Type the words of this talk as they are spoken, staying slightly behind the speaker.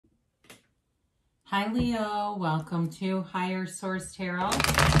Hi Leo, welcome to Higher Source Tarot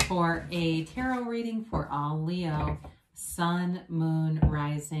for a tarot reading for all Leo, Sun, Moon,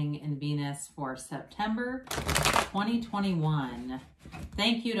 Rising, and Venus for September 2021.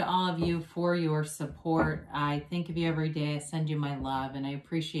 Thank you to all of you for your support. I think of you every day. I send you my love and I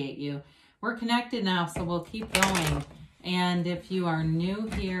appreciate you. We're connected now, so we'll keep going. And if you are new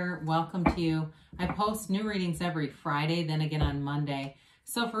here, welcome to you. I post new readings every Friday, then again on Monday.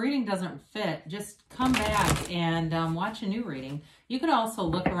 So if a reading doesn't fit, just come back and watch a new reading. You could also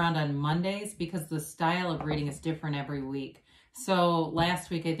look around on Mondays because the style of reading is different every week. So last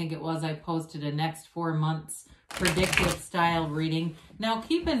week, I think it was, I posted a next 4 months predictive style reading. Now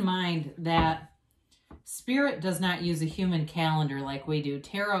keep in mind that Spirit does not use a human calendar like we do.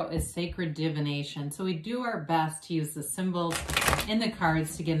 Tarot is sacred divination. So we do our best to use the symbols in the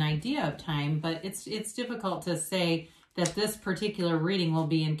cards to get an idea of time, but it's difficult to say that this particular reading will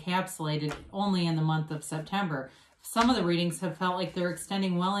be encapsulated only in the month of September. Some of the readings have felt like they're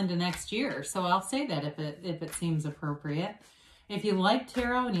extending well into next year, so I'll say that if it seems appropriate. If you like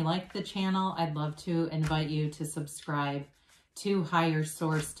tarot and you like the channel, I'd love to invite you to subscribe to Higher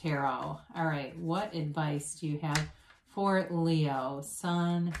Source Tarot. All right, what advice do you have for Leo,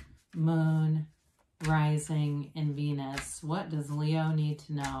 Sun, Moon, Rising, and Venus? What does Leo need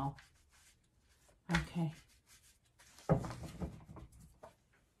to know? Okay.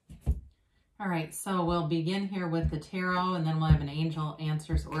 All right, so we'll begin here with the tarot, and then we'll have an Angel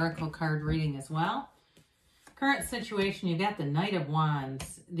Answers Oracle card reading as well. Current situation, you've got the Knight of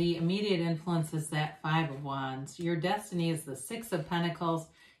Wands. The immediate influence is that Five of Wands. Your destiny is the Six of Pentacles.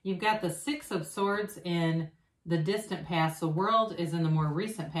 You've got the Six of Swords in the distant past. The World is in the more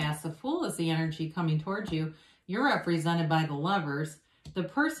recent past. The Fool is the energy coming towards you. You're represented by the Lovers. The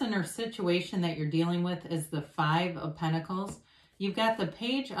person or situation that you're dealing with is the Five of Pentacles. You've got the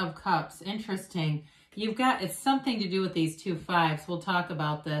Page of Cups. Interesting. It's something to do with these two fives. We'll talk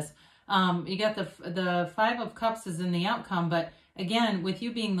about this. You got the Five of Cups is in the outcome, but again, with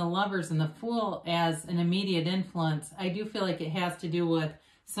you being the Lovers and the Fool as an immediate influence, I do feel like it has to do with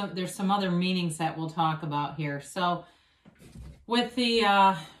there's some other meanings that we'll talk about here. So with the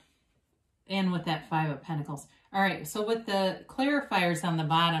and with that Five of Pentacles. All right, so with the clarifiers on the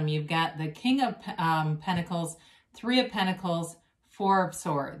bottom, you've got the King of Pentacles, Three of Pentacles, Four of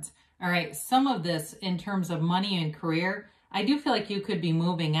Swords. All right, some of this in terms of money and career, I do feel like you could be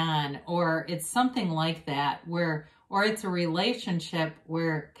moving on, or it's something like that, or it's a relationship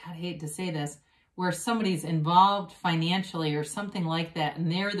where, God, I hate to say this, where somebody's involved financially or something like that, and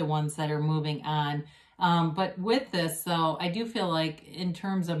they're the ones that are moving on. But with this, though, I do feel like in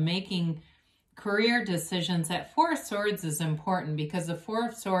terms of making career decisions, that Four of Swords is important because the Four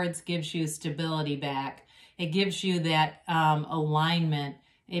of Swords gives you stability back. It gives you that alignment.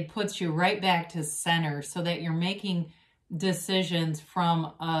 It puts you right back to center so that you're making decisions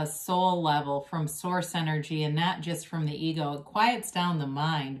from a soul level, from source energy, and not just from the ego. It quiets down the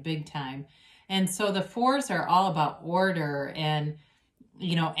mind big time. And so the fours are all about order and,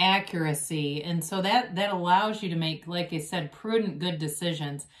 you know, accuracy. And so that allows you to make, like I said, prudent, good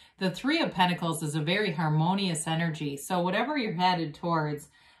decisions. The Three of Pentacles is a very harmonious energy. So whatever you're headed towards,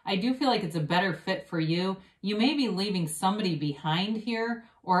 I do feel like it's a better fit for you. You may be leaving somebody behind here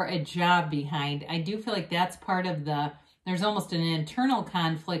or a job behind. I do feel like that's part of there's almost an internal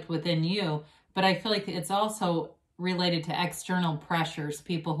conflict within you, but I feel like it's also related to external pressures,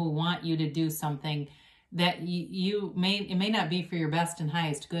 people who want you to do something that it may not be for your best and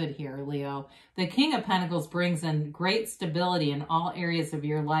highest good here, Leo. The King of Pentacles brings in great stability in all areas of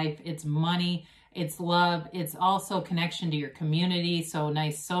your life. It's money, it's love, it's also connection to your community, so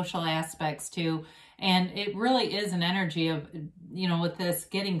nice social aspects too. And it really is an energy of, you know, with this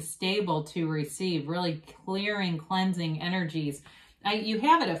getting stable to receive, really clearing, cleansing energies. You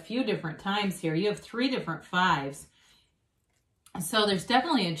have it a few different times here. You have three different fives. So there's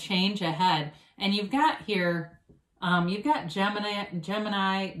definitely a change ahead. And you've got here, you've got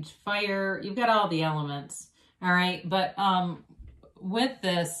Gemini, fire, you've got all the elements, all right? But with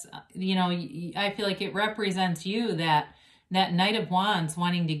this, you know, I feel like it represents you, that Knight of Wands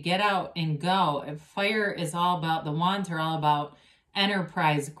wanting to get out and go. Fire is all about, the wands are all about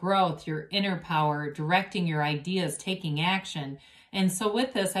enterprise, growth, your inner power, directing your ideas, taking action. And so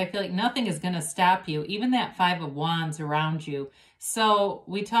with this, I feel like nothing is going to stop you, even that Five of Wands around you. So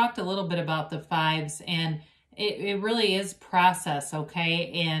we talked a little bit about the fives, and it really is process,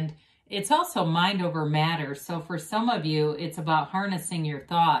 okay? And it's also mind over matter. So for some of you, it's about harnessing your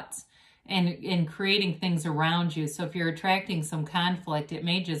thoughts and creating things around you. So if you're attracting some conflict, it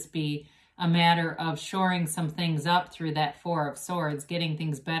may just be a matter of shoring some things up through that Four of Swords, getting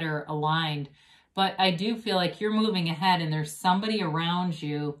things better aligned. but I do feel like you're moving ahead and there's somebody around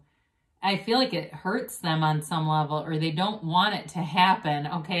you. I feel like it hurts them on some level, or they don't want it to happen,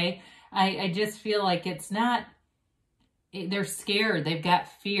 okay? I just feel like it's not, they're scared, they've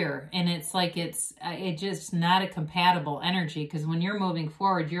got fear, and it's like it's just not a compatible energy, because when you're moving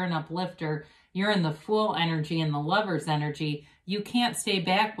forward, you're an uplifter, you're in the Fool energy and the Lover's energy. You can't stay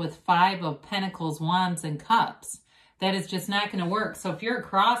back with 5 of Pentacles, Wands, and Cups. That is just not going to work. So if you're a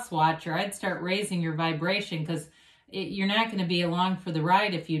cross watcher, I'd start raising your vibration, because you're not going to be along for the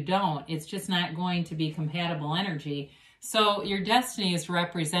ride if you don't. It's just not going to be compatible energy. So your destiny is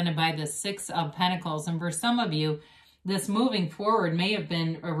represented by the 6 of Pentacles. And for some of you, this moving forward may have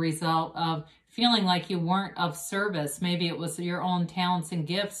been a result of feeling like you weren't of service. Maybe it was your own talents and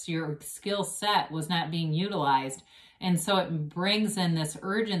gifts, your skill set was not being utilized. And so it brings in this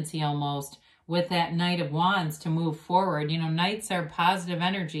urgency almost with that Knight of Wands to move forward. You know, Knights are positive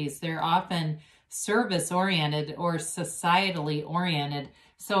energies. They're often service-oriented or societally oriented.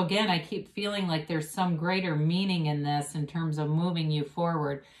 So again, I keep feeling like there's some greater meaning in this in terms of moving you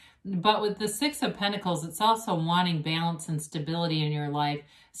forward. But with the 6 of Pentacles, it's also wanting balance and stability in your life.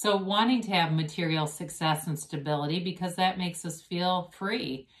 So wanting to have material success and stability, because that makes us feel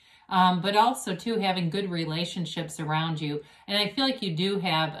free. But also, too, having good relationships around you. And I feel like you do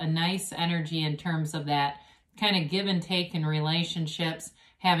have a nice energy in terms of that kind of give and take in relationships,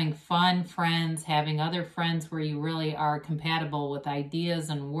 having fun friends, having other friends where you really are compatible with ideas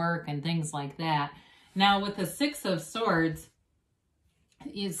and work and things like that. Now, with the 6 of Swords,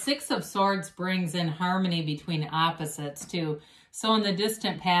 6 of Swords brings in harmony between opposites too. So in the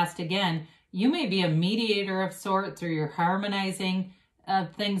distant past, again, you may be a mediator of sorts, or you're harmonizing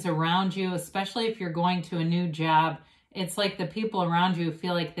things around you, especially if you're going to a new job. It's like the people around you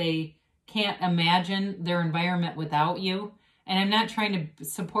feel like they can't imagine their environment without you. And I'm not trying to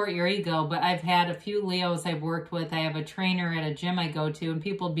support your ego, but I've had a few Leos I've worked with. I have a trainer at a gym I go to, and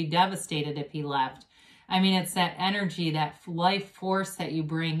people would be devastated if he left. I mean, it's that energy, that life force that you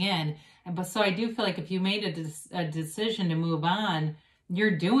bring in. But so I do feel like if you made a decision to move on,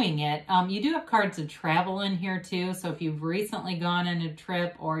 you're doing it. You do have cards of travel in here too. So if you've recently gone on a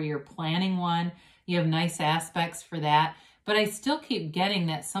trip or you're planning one, you have nice aspects for that. But I still keep getting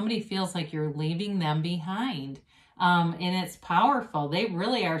that somebody feels like you're leaving them behind. And it's powerful. They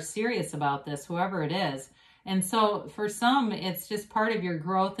really are serious about this, whoever it is. And so for some, it's just part of your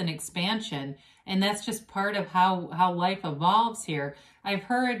growth and expansion. And that's just part of how life evolves here. I've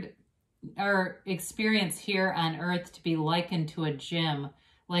heard our experience here on earth to be likened to a gym,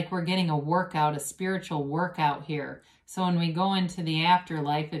 like we're getting a workout, a spiritual workout here. So when we go into the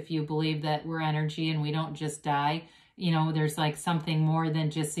afterlife, if you believe that we're energy and we don't just die, you know, there's like something more than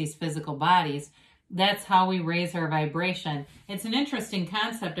just these physical bodies. That's how we raise our vibration. It's an interesting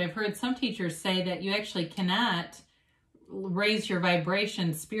concept. I've heard some teachers say that you actually cannot raise your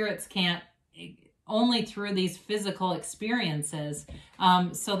vibration. Spirits can't, only through these physical experiences.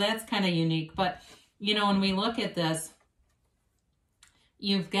 So that's kind of unique. But, you know, when we look at this,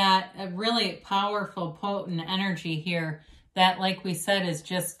 you've got a really powerful, potent energy here that, like we said, is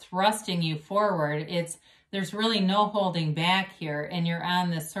just thrusting you forward. There's really no holding back here, and you're on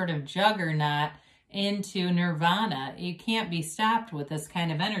this sort of juggernaut into nirvana. You can't be stopped with this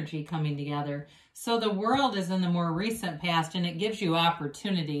kind of energy coming together. So the world is in the more recent past, and it gives you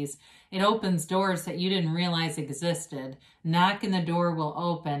opportunities. It opens doors that you didn't realize existed. Knocking the door will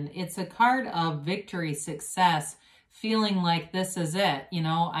open. It's a card of victory, success, feeling like this is it. You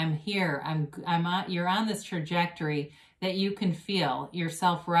know, I'm here. You're on this trajectory that you can feel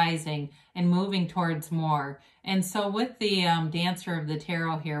yourself rising and moving towards more. And so with the Dancer of the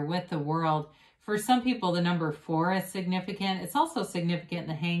Tarot here, with the World, for some people, the number 4 is significant. It's also significant in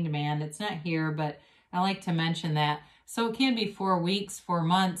the Hanged Man. It's not here, but I like to mention that. So it can be 4 weeks, 4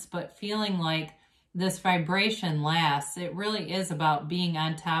 months, but feeling like this vibration lasts. It really is about being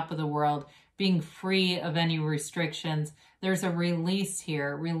on top of the world, being free of any restrictions. There's a release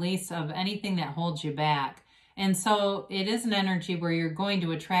here, release of anything that holds you back. And so it is an energy where you're going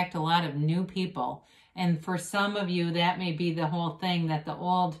to attract a lot of new people. And for some of you, that may be the whole thing, that the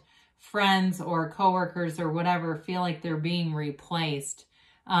old friends or coworkers or whatever feel like they're being replaced.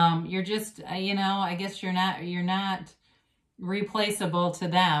 You're just, you know, I guess you're not replaceable to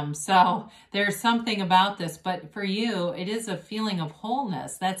them. So there's something about this, but for you, it is a feeling of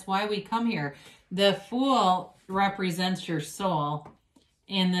wholeness. That's why we come here. The Fool represents your soul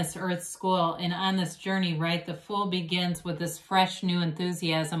in this earth school, and on this journey, right, the Fool begins with this fresh new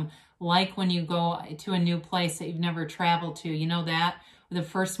enthusiasm, like when you go to a new place that you've never traveled to, you know that, the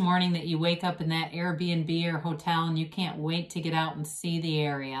first morning that you wake up in that Airbnb or hotel and you can't wait to get out and see the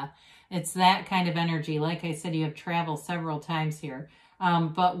area. It's that kind of energy. Like I said, you have traveled several times here.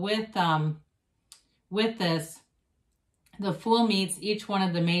 But with this, the Fool meets each one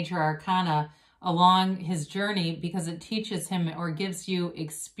of the major arcana along his journey because it teaches him or gives you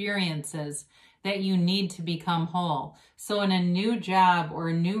experiences that you need to become whole. So in a new job or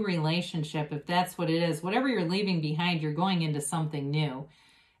a new relationship, if that's what it is, whatever you're leaving behind, you're going into something new.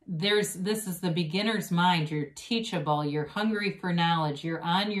 This is the beginner's mind. You're teachable. You're hungry for knowledge. You're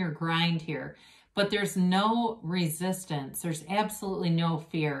on your grind here. But there's no resistance. There's absolutely no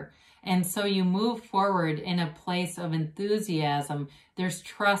fear. And so you move forward in a place of enthusiasm. There's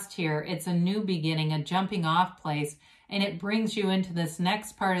trust here. It's a new beginning, a jumping off place. And it brings you into this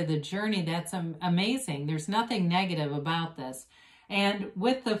next part of the journey that's amazing. There's nothing negative about this. And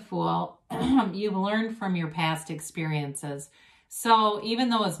with the Fool, you've learned from your past experiences. So even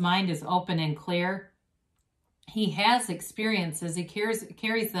though his mind is open and clear, he has experiences. He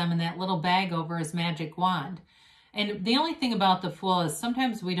carries them in that little bag over his magic wand. And the only thing about the Fool is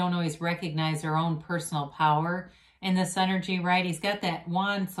sometimes we don't always recognize our own personal power in this energy, right? He's got that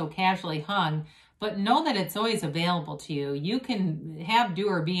wand so casually hung, but know that it's always available to you. You can have, do,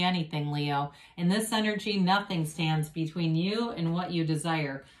 or be anything, Leo. In this energy, nothing stands between you and what you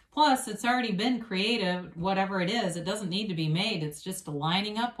desire. Plus, it's already been created, whatever it is. It doesn't need to be made. It's just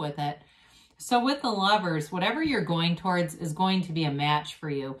lining up with it. So with the Lovers, whatever you're going towards is going to be a match for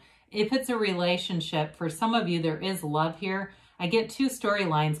you. If it's a relationship, for some of you, there is love here. I get two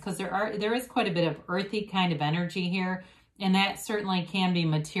storylines because there is quite a bit of earthy kind of energy here, and that certainly can be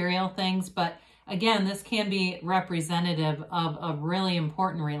material things. But again, this can be representative of a really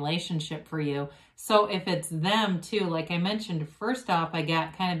important relationship for you. So if it's them too, like I mentioned, first off, I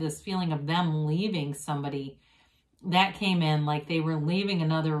got kind of this feeling of them leaving somebody. That came in like they were leaving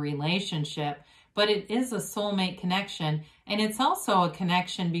another relationship. But it is a soulmate connection, and it's also a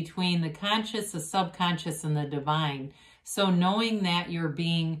connection between the conscious, the subconscious, and the divine. So knowing that you're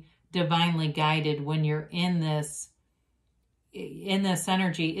being divinely guided when you're in this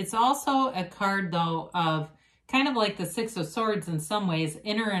energy. It's also a card, though, of kind of like the Six of Swords in some ways,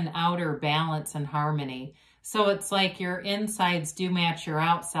 inner and outer balance and harmony. So it's like your insides do match your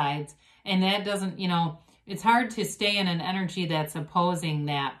outsides, and that doesn't, it's hard to stay in an energy that's opposing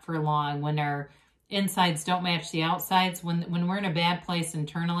that for long when our insides don't match the outsides. When we're in a bad place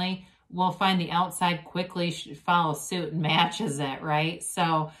internally, we'll find the outside quickly follows suit and matches it, right?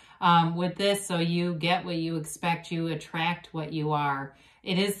 So with this, so you get what you expect, you attract what you are.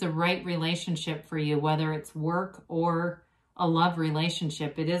 It is the right relationship for you, whether it's work or a love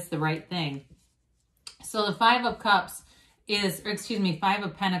relationship. It is the right thing. So the Five of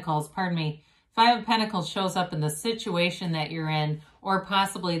Pentacles, pardon me. Five of Pentacles shows up in the situation that you're in, or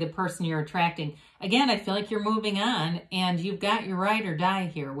possibly the person you're attracting. Again, I feel like you're moving on and you've got your ride or die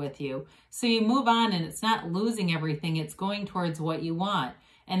here with you. So you move on and it's not losing everything. It's going towards what you want.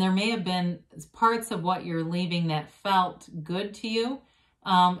 And there may have been parts of what you're leaving that felt good to you.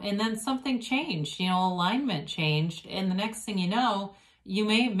 And then something changed, alignment changed. And the next thing you know, you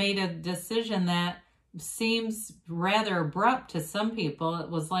may have made a decision that seems rather abrupt to some people. It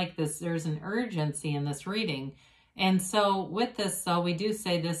was like this, there's an urgency in this reading. And so with this, though, we do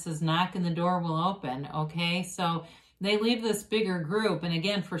say this is knocking, the door will open, okay? So they leave this bigger group. And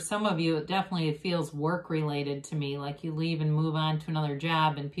again, for some of you, it definitely feels work-related to me, like you leave and move on to another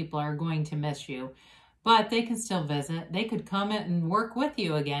job and people are going to miss you. But they can still visit. They could come in and work with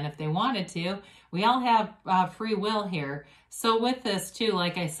you again if they wanted to. We all have free will here. So with this, too,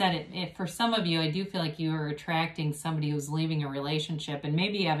 like I said, for some of you, I do feel like you are attracting somebody who's leaving a relationship, and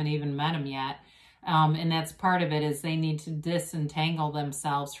maybe you haven't even met them yet. And that's part of it, is they need to disentangle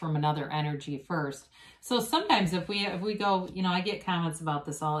themselves from another energy first. So sometimes if we go, I get comments about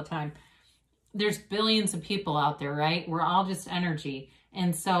this all the time. There's billions of people out there, right? We're all just energy.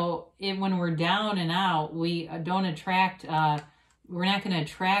 And so when we're down and out, we don't attract, we're not going to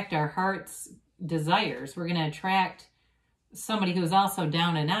attract our heart's desires. We're going to attract somebody who's also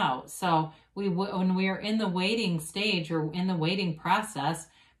down and out. So when we are in the waiting stage or in the waiting process,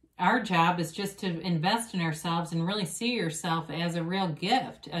 our job is just to invest in ourselves and really see yourself as a real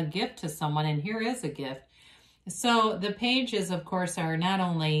gift, a gift to someone. And here is a gift. So the pages, of course, are not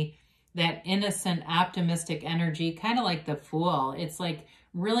only that innocent, optimistic energy, kind of like the Fool. It's like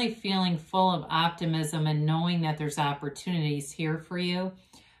really feeling full of optimism and knowing that there's opportunities here for you.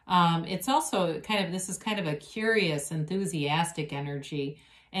 It's also this is kind of a curious, enthusiastic energy.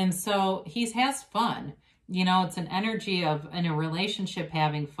 And so he has fun. It's an energy of, in a relationship,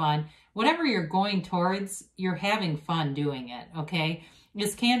 having fun. Whatever you're going towards, you're having fun doing it, okay?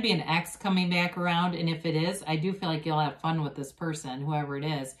 This can be an ex coming back around, and if it is, I do feel like you'll have fun with this person, whoever it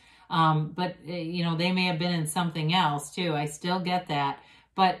is. But, you know, they may have been in something else, too. I still get that.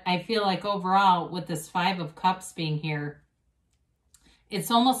 But I feel like overall, with this 5 of Cups being here,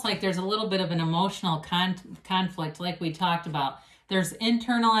 it's almost like there's a little bit of an emotional conflict, like we talked about. There's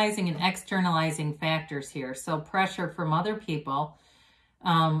internalizing and externalizing factors here. So pressure from other people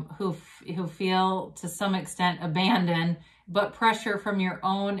who feel to some extent abandoned, but pressure from your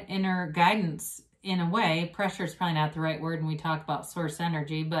own inner guidance in a way. Pressure is probably not the right word when we talk about source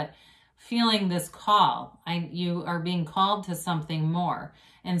energy, but feeling this call. You are being called to something more.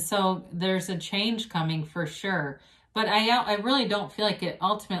 And so there's a change coming for sure. But I really don't feel like it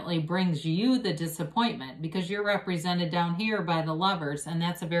ultimately brings you the disappointment, because you're represented down here by the Lovers, and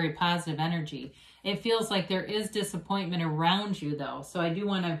that's a very positive energy. It feels like there is disappointment around you, though. So I do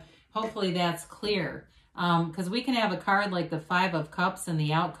want to, hopefully that's clear. Because we can have a card like the 5 of Cups and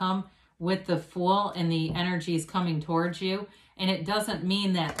the outcome with the Fool and the energies coming towards you. And it doesn't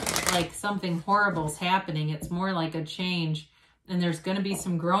mean that like something horrible is happening. It's more like a change, and there's going to be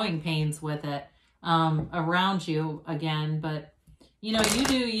some growing pains with it around you again. But, you know, you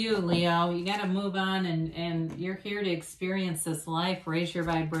do you, Leo. You got to move on, and you're here to experience this life, raise your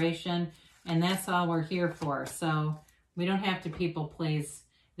vibration, and that's all we're here for. So we don't have to people please.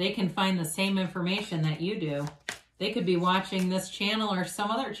 They can find the same information that you do. They could be watching this channel or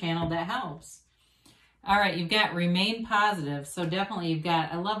some other channel that helps. All right, you've got remain positive. So definitely you've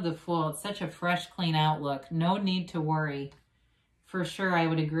got, I love the Fool. It's such a fresh, clean outlook. No need to worry. For sure, I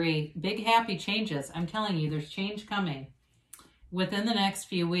would agree. Big happy changes. I'm telling you, there's change coming within the next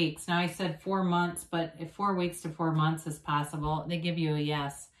few weeks. Now I said 4 months, but if 4 weeks to 4 months is possible, they give you a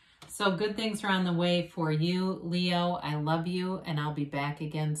yes. So good things are on the way for you, Leo. I love you, and I'll be back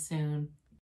again soon.